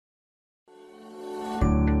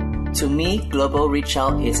To me, Global Reach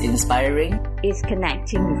Out is inspiring. It's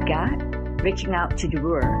connecting with God, reaching out to the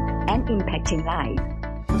world, and impacting life.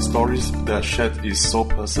 The stories that shared is so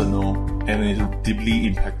personal and it deeply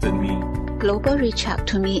impacted me. Global Reach Out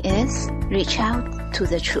to me is reach out to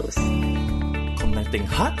the truth. Connecting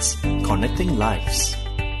hearts, connecting lives.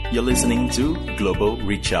 You're listening to Global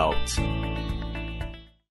Reach Out.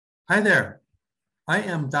 Hi there. I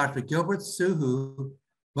am Dr. Gilbert Suhu,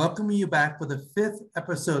 welcoming you back for the 5th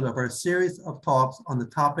episode of our series of talks on the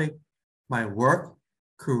topic, My Work,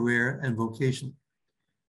 Career, and Vocation.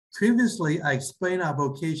 Previously, I explained our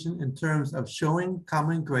vocation in terms of showing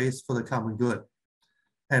common grace for the common good.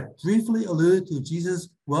 I have briefly alluded to Jesus'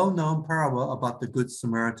 well-known parable about the Good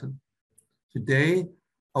Samaritan. Today,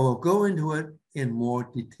 I will go into it in more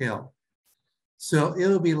detail. So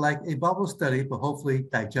it'll be like a Bible study, but hopefully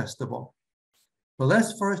digestible. But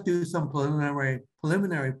let's first do some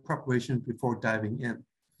preliminary preparation before diving in.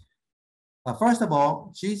 First of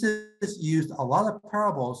all, Jesus used a lot of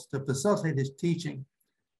parables to facilitate his teaching.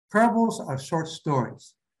 Parables are short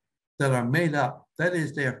stories that are made up. That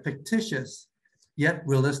is, they are fictitious, yet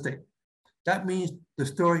realistic. That means the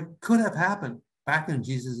story could have happened back in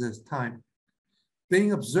Jesus' time.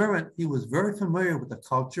 Being observant, he was very familiar with the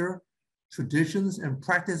culture, traditions, and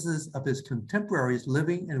practices of his contemporaries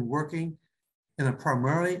living and working in a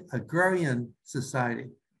primarily agrarian society.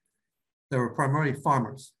 They were primarily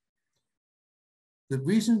farmers. The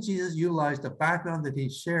reason Jesus utilized the background that he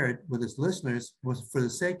shared with his listeners was for the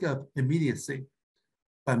sake of immediacy.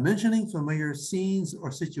 By mentioning familiar scenes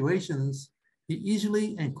or situations, he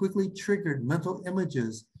easily and quickly triggered mental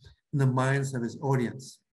images in the minds of his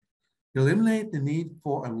audience. He eliminated the need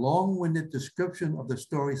for a long-winded description of the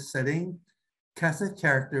story's setting, cast of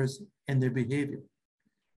characters, and their behavior.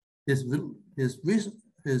 His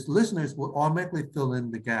listeners will automatically fill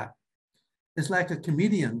in the gap. It's like a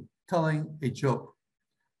comedian telling a joke.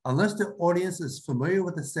 Unless the audience is familiar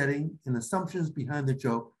with the setting and assumptions behind the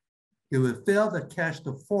joke, it will fail to catch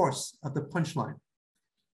the force of the punchline.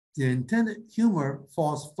 The intended humor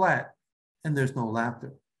falls flat and there's no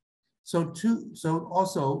laughter. So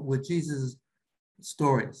also with Jesus'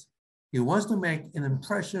 stories, he wants to make an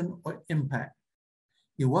impression or impact.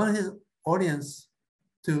 He wanted his audience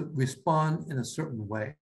to respond in a certain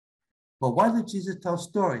way. But why did Jesus tell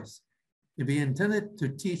stories? If he intended to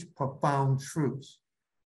teach profound truths.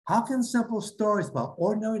 How can simple stories about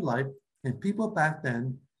ordinary life and people back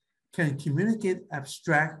then can communicate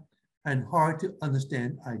abstract and hard to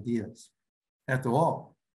understand ideas? After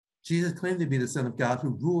all, Jesus claimed to be the Son of God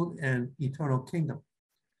who ruled an eternal kingdom.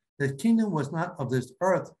 The kingdom was not of this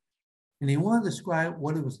earth, and he wanted to describe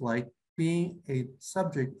what it was like being a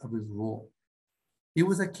subject of his rule. He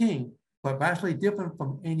was a king, but vastly different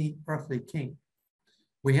from any earthly king.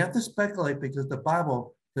 We have to speculate because the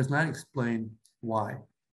Bible does not explain why.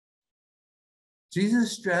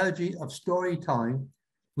 Jesus' strategy of storytelling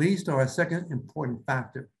leads to our second important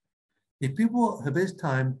factor. The people of his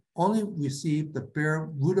time only received the bare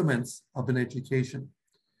rudiments of an education.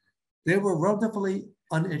 They were relatively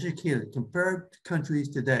uneducated compared to countries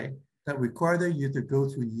today that require their youth to go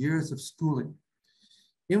through years of schooling.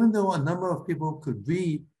 Even though a number of people could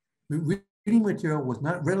read, reading material was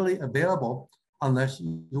not readily available unless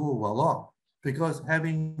you were well off, because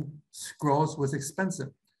having scrolls was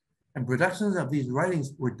expensive, and productions of these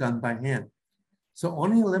writings were done by hand. So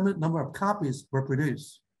only a limited number of copies were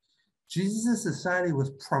produced. Jesus' society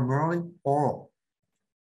was primarily oral,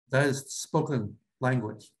 that is, spoken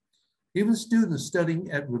language. Even students studying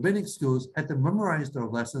at rabbinic schools had to memorize their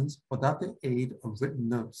lessons without the aid of written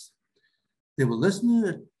notes. They would listen to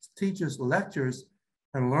the teacher's lectures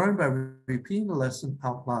and learn by repeating the lesson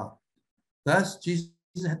out loud. Thus, Jesus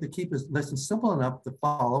had to keep his lesson simple enough to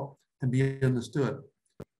follow and be understood.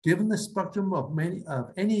 Given the spectrum of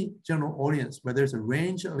any general audience where there's a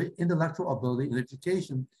range of intellectual ability and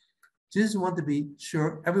education, Jesus wanted to be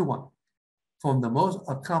sure everyone, from the most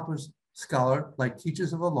accomplished scholar like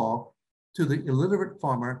teachers of the law to the illiterate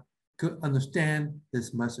farmer, could understand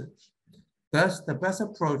this message. Thus, the best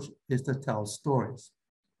approach is to tell stories.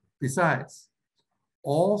 Besides,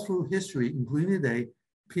 all through history, including today,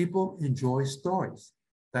 people enjoy stories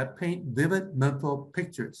that paint vivid mental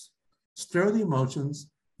pictures, stir the emotions,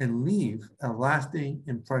 and leave a lasting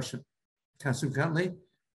impression. Consequently,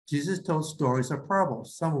 Jesus told stories or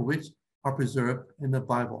parables, some of which are preserved in the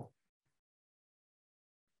Bible.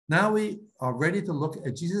 Now we are ready to look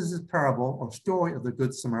at Jesus' parable or story of the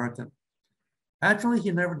Good Samaritan. Actually, he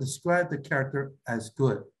never described the character as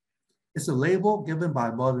good. It's a label given by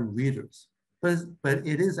modern readers, but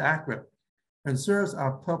it is accurate and serves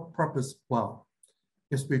our purpose well.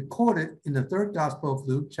 is recorded in the third Gospel of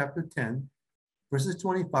Luke, chapter 10, verses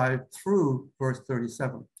 25 through verse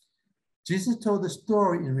 37. Jesus told the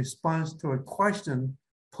story in response to a question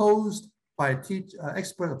posed by an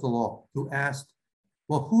expert of the law who asked,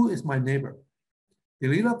 well, who is my neighbor? The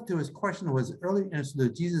lead up to his question was an early answer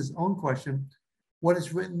to Jesus' own question, what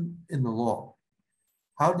is written in the law?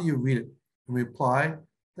 How do you read it? In reply,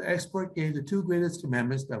 the expert gave the two greatest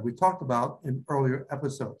commandments that we talked about in earlier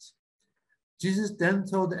episodes. Jesus then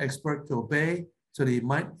told the expert to obey so that he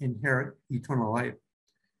might inherit eternal life.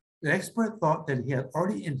 The expert thought that he had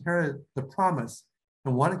already inherited the promise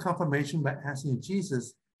and wanted confirmation by asking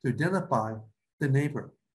Jesus to identify the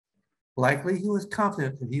neighbor. Likely, he was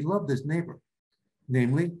confident that he loved his neighbor,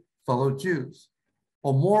 namely fellow Jews,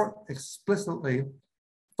 or more explicitly,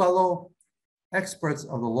 fellow experts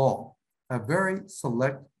of the law, a very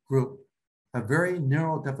select group, a very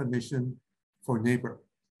narrow definition for neighbor.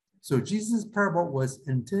 So Jesus' parable was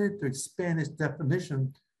intended to expand his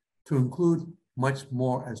definition to include much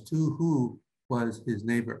more as to who was his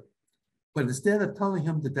neighbor. But instead of telling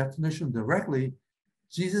him the definition directly,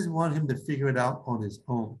 Jesus wanted him to figure it out on his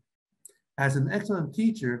own. As an excellent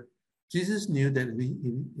teacher, Jesus knew that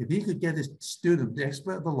if he could get his student, the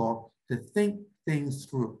expert of the law, to think things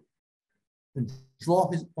through and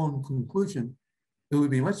draw his own conclusion, it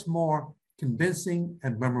would be much more convincing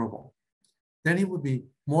and memorable. Then he would be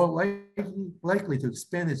more likely to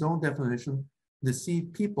expand his own definition to see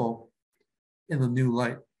people in a new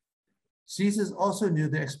light. Jesus also knew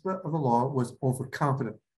the expert of the law was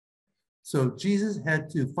overconfident. So Jesus had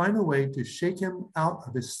to find a way to shake him out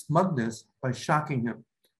of his smugness by shocking him.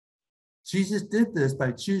 Jesus did this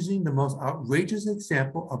by choosing the most outrageous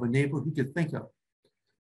example of a neighbor he could think of.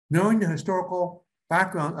 Knowing the historical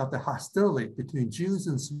background of the hostility between Jews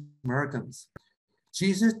and Samaritans,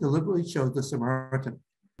 Jesus deliberately chose the Samaritan.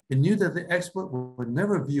 He knew that the expert would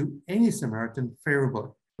never view any Samaritan favorably.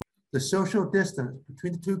 The social distance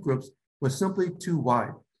between the two groups was simply too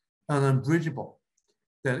wide and unbridgeable,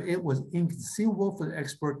 that it was inconceivable for the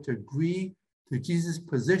expert to agree to Jesus'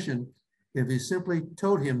 position if he simply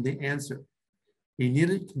told him the answer. He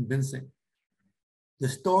needed convincing. The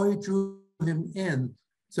story drew him in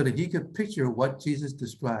so that he could picture what Jesus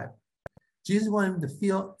described. Jesus wanted him to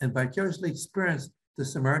feel and vicariously experience the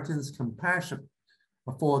Samaritan's compassion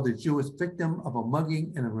for the Jewish victim of a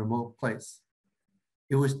mugging in a remote place.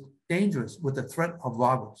 It was dangerous with the threat of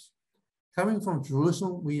robbers. Coming from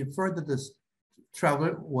Jerusalem, we inferred that this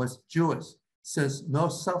traveler was Jewish, since no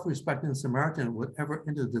self-respecting Samaritan would ever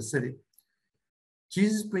enter the city.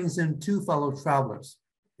 Jesus brings in two fellow travelers,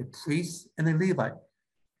 a priest and a Levite,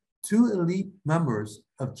 two elite members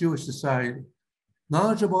of Jewish society,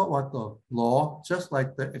 knowledgeable about the law, just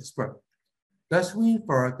like the expert. Thus, we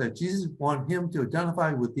infer that Jesus wanted him to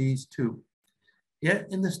identify with these two. Yet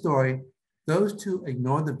in the story, those two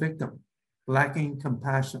ignored the victim, lacking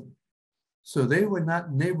compassion. So they were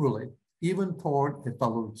not neighborly, even toward a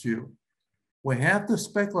fellow Jew. We have to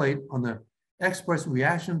speculate on the expert's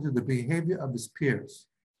reaction to the behavior of his peers.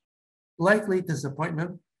 Likely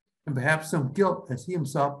disappointment and perhaps some guilt, as he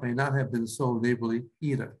himself may not have been so neighborly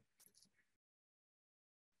either.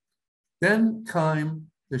 Then came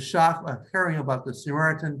the shock of hearing about the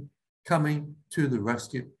Samaritan coming to the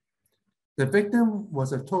rescue. The victim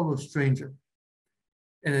was a total stranger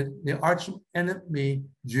and the arch enemy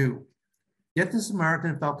Jew. Yet the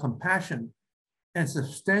Samaritan felt compassion and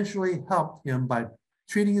substantially helped him by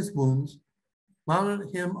treating his wounds,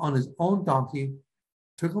 mounted him on his own donkey,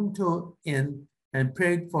 took him to an inn, and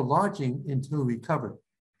paid for lodging until he recovered.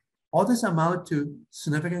 All this amounted to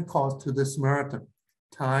significant cost to the Samaritan: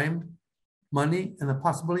 time, money, and the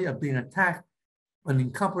possibility of being attacked when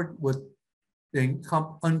encumbered with the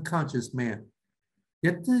unconscious man.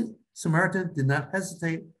 Yet the Samaritan did not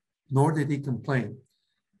hesitate, nor did he complain.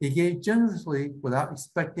 He gave generously without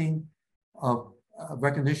expecting of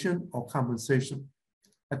recognition or compensation.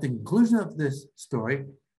 At the conclusion of this story,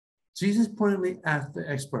 Jesus pointedly asked the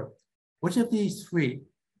expert, which of these three,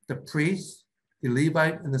 the priest, the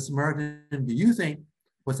Levite, and the Samaritan, do you think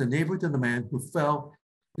was a neighbor to the man who fell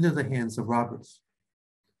into the hands of robbers?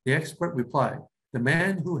 The expert replied, the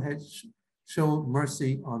man who had showed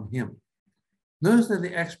mercy on him. Notice that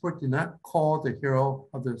the expert did not call the hero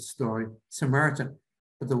of the story Samaritan,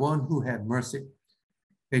 but the one who had mercy.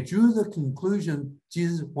 They drew the conclusion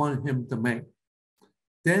Jesus wanted him to make.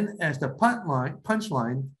 Then, as the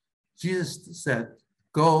punchline, Jesus said,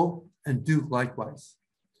 go and do likewise.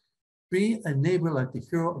 Be a neighbor like the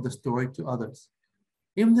hero of the story to others,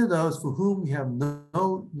 even to those for whom you have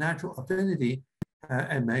no natural affinity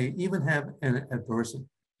and may even have an aversion.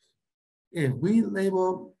 If we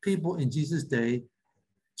label people in Jesus' day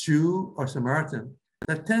Jew or Samaritan,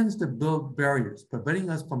 that tends to build barriers, preventing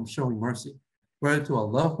us from showing mercy, whether to a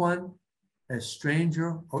loved one, a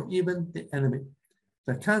stranger, or even the enemy.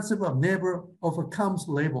 The concept of neighbor overcomes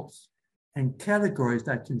labels and categories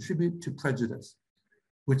that contribute to prejudice,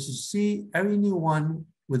 which see every new one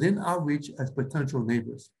within our reach as potential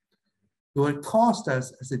neighbors. Though it cost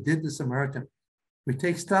us, as it did the Samaritan, we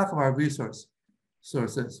take stock of our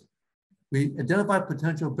sources. We identify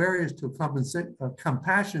potential barriers to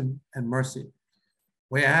compassion and mercy.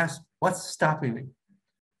 We ask, what's stopping me?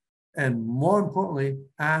 And more importantly,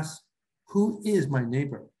 ask, who is my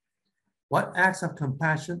neighbor? What acts of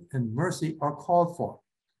compassion and mercy are called for?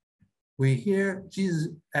 We hear Jesus'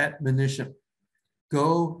 admonition,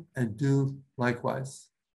 go and do likewise.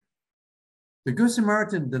 The Good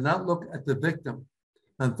Samaritan did not look at the victim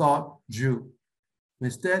and thought, Jew.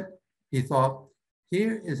 Instead, he thought,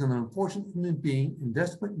 here is an unfortunate human being in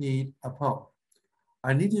desperate need of help.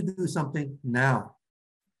 I need to do something now.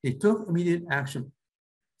 He took immediate action,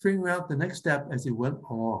 figuring out the next step as he went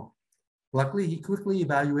along. Luckily, he quickly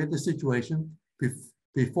evaluated the situation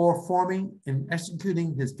before forming and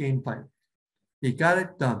executing his game plan. He got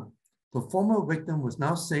it done. The former victim was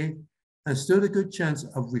now safe and stood a good chance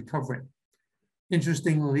of recovering.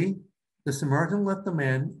 Interestingly, the Samaritan left the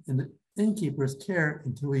man in the innkeeper's care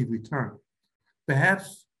until he returned.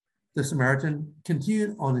 Perhaps the Samaritan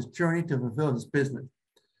continued on his journey to fulfill his business.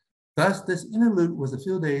 Thus, this interlude was a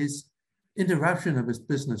few days' interruption of his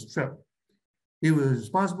business trip. He was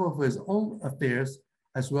responsible for his own affairs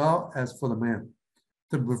as well as for the man.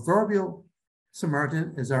 The proverbial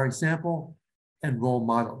Samaritan is our example and role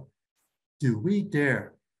model. Do we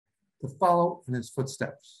dare to follow in his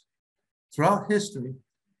footsteps? Throughout history,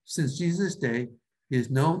 since Jesus' day, he is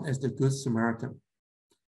known as the Good Samaritan.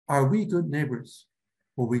 Are we good neighbors?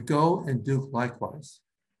 Will we go and do likewise?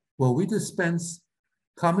 Will we dispense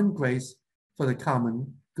common grace for the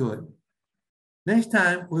common good? Next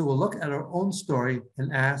time, we will look at our own story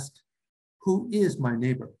and ask, who is my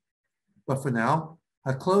neighbor? But for now,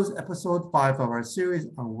 I close episode 5 of our series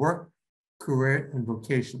on work, career, and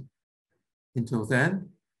vocation. Until then,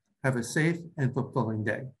 have a safe and fulfilling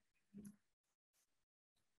day.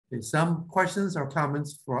 Okay, some questions or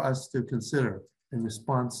comments for us to consider in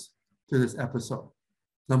response to this episode.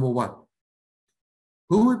 Number 1,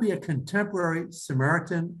 who would be a contemporary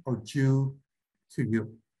Samaritan or Jew to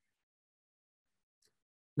you?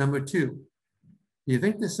 Number 2, do you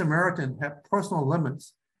think the Samaritan had personal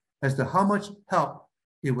limits as to how much help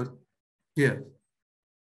he would give?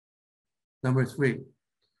 Number 3,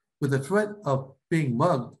 with the threat of being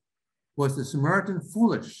mugged, was the Samaritan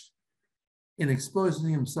foolish in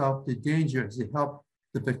exposing himself to danger as he helped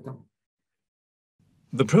the victim?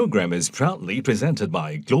 The program is proudly presented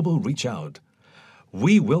by Global Reach Out.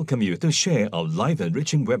 We welcome you to share our live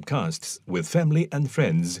enriching webcasts with family and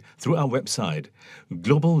friends through our website,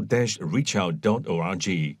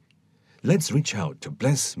 global-reachout.org. Let's reach out to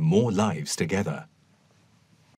bless more lives together.